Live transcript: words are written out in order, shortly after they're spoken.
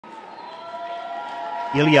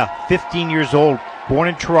Iliya, 15 years old, born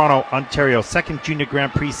in Toronto, Ontario. Second Junior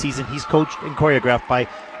Grand Prix season. He's coached and choreographed by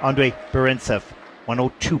Andrei Berentsev.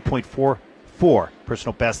 102.44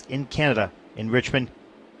 personal best in Canada in Richmond.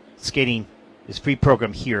 Skating his free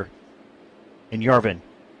program here in Yerevan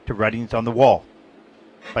to Writings on the Wall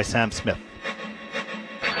by Sam Smith.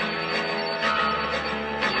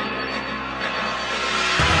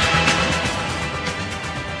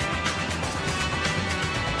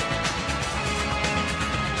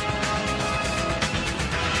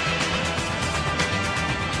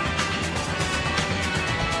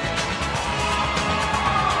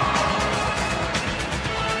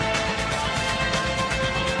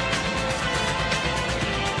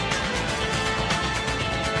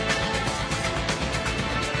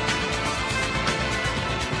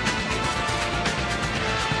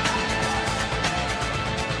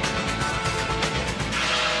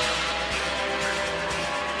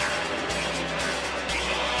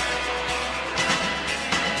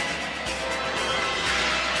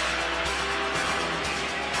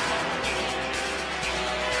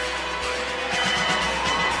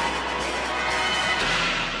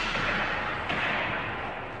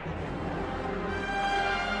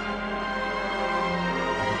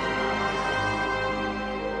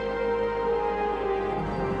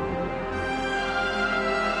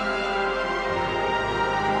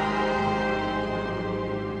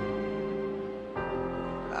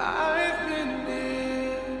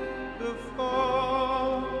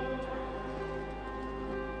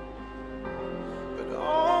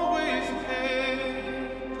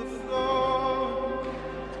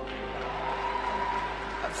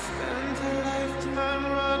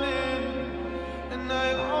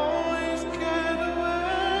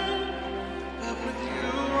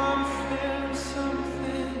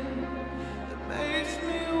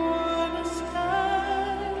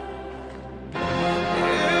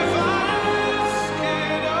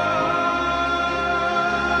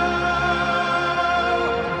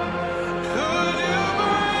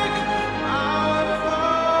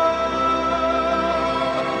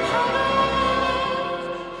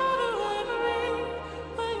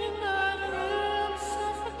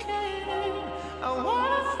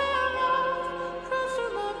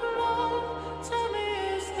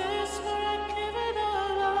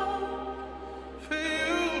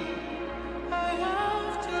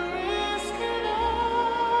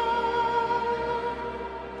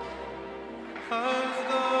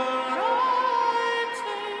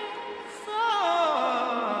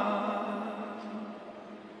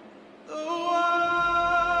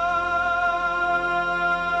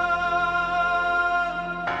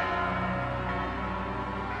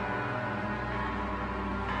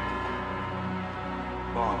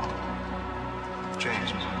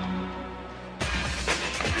 James. Do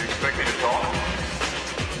you expect me to talk?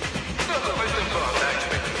 No, I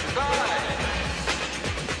expect you to die.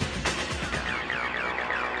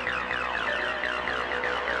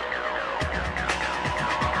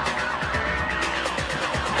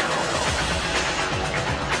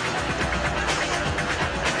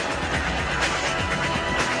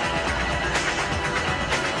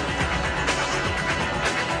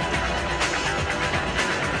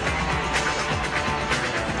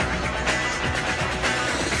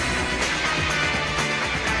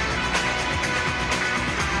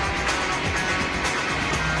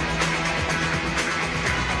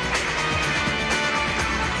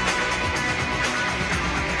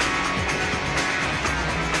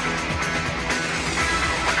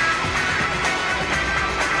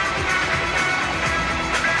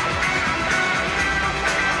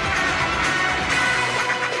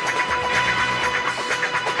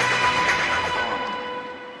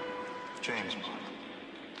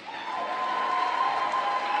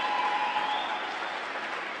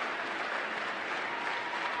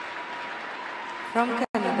 From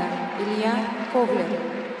Canada, Iliya, Kovler.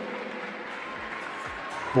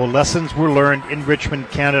 Well, lessons were learned in Richmond,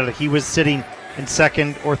 Canada. He was sitting in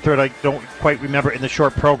second or third, I don't quite remember, in the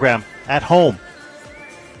short program at home.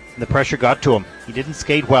 And the pressure got to him. He didn't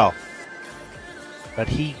skate well, but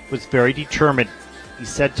he was very determined. He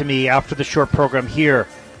said to me after the short program here,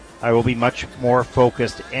 I will be much more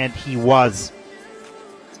focused, and he was.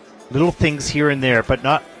 Little things here and there, but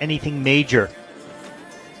not anything major.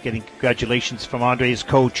 Getting congratulations from Andrei's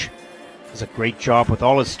coach. Does a great job with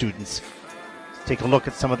all his students. Let's take a look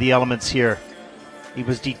at some of the elements here. He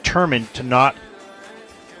was determined to not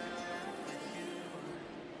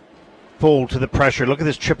fold to the pressure. Look at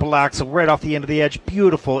this triple axel right off the end of the edge.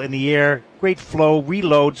 Beautiful in the air. Great flow,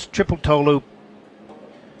 reloads, triple toe loop.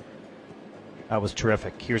 That was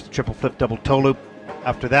terrific. Here's the triple flip, double toe loop.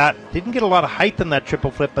 after that. Didn't get a lot of height in that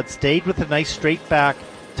triple flip, but stayed with a nice straight back,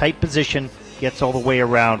 tight position, gets all the way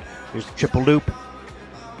around. Here's the triple loop.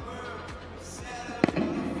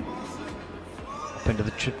 Up into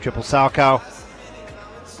the triple Salchow.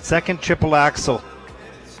 Second triple axel.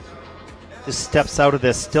 Just steps out of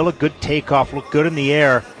this. Still a good takeoff, looked good in the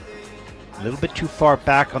air. A little bit too far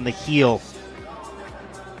back on the heel.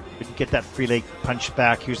 Couldn't get that free leg punch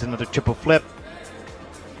back. Here's another triple flip.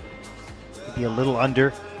 Maybe a little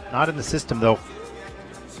under. Not in the system though.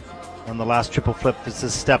 On the last triple flip, this is a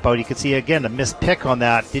step out. You can see again a missed pick on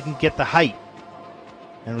that. Didn't get the height.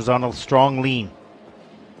 And was on a strong lean.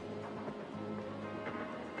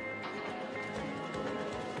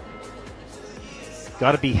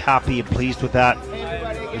 Got to be happy and pleased with that.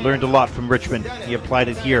 He learned a lot from Richmond. He applied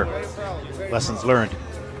it here. Lessons learned.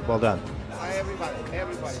 Well done.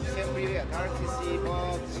 Everybody. Same period. RTC,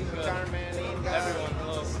 Bob, Carmen, Inga, everyone.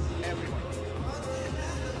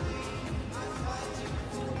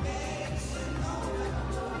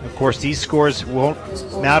 Of course, these scores won't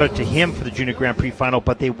matter to him for the Junior Grand Prix final,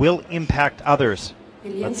 but they will impact others.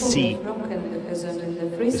 Let's see.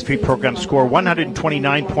 His free program score,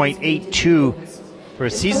 129.82 for a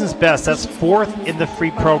season's best. That's fourth in the free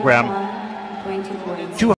program.